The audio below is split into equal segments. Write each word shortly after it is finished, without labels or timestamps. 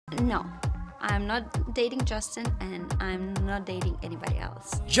No, I'm not dating Justin, and I'm not dating anybody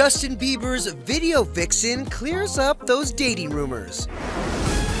else. Justin Bieber's video vixen clears up those dating rumors.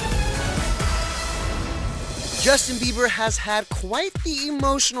 Justin Bieber has had quite the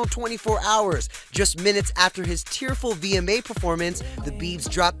emotional 24 hours. Just minutes after his tearful VMA performance, the Biebs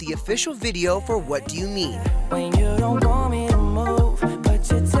dropped the official video for What Do You Mean? When you don't want me to move,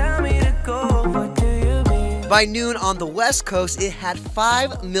 but you tell me to go, what do you mean? By noon on the West Coast, it had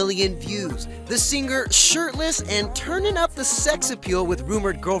 5 million views. The singer shirtless and turning up the sex appeal with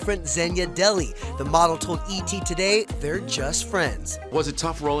rumored girlfriend Xenia Deli. The model told ET Today they're just friends. Was it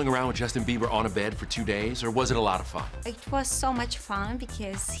tough rolling around with Justin Bieber on a bed for 2 days, or was it a lot of fun? It was so much fun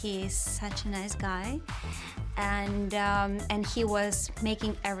because he's such a nice guy, and he was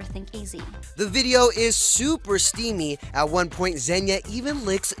making everything easy. The video is super steamy. At one point, Xenia even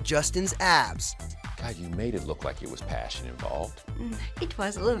licks Justin's abs. God, you made it look like it was passion involved. It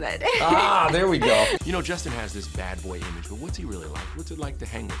was a little bit. Ah, there we go. You know, Justin has this bad boy image, but what's he really like? What's it like to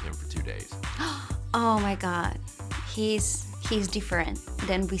hang with him for 2 days? Oh my God, he's different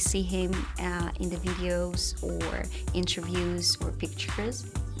than we see him in the videos or interviews or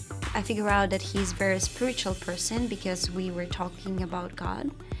pictures. I figure out that he's a very spiritual person because we were talking about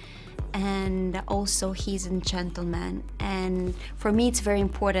God. And also he's a gentleman, and for me it's very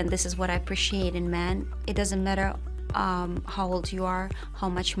important. This is what I appreciate in men. It doesn't matter how old you are, how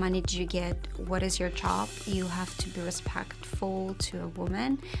much money did you get, what is your job. You have to be respectful to a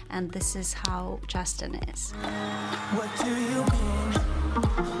woman, and this is how Justin is. What do you mean?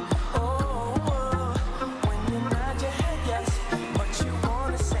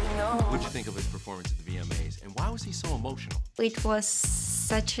 What'd you think of his performance at the VMAs, and why was he so emotional? It was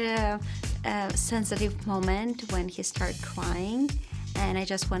such a sensitive moment when he started crying, and I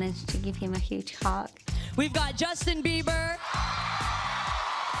just wanted to give him a huge hug. We've got Justin Bieber.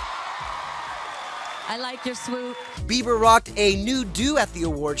 I like your swoop. Bieber rocked a new do at the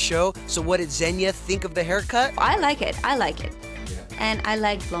award show, so what did Xenia think of the haircut? I like it, Yeah. and I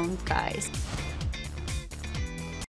like blonde guys.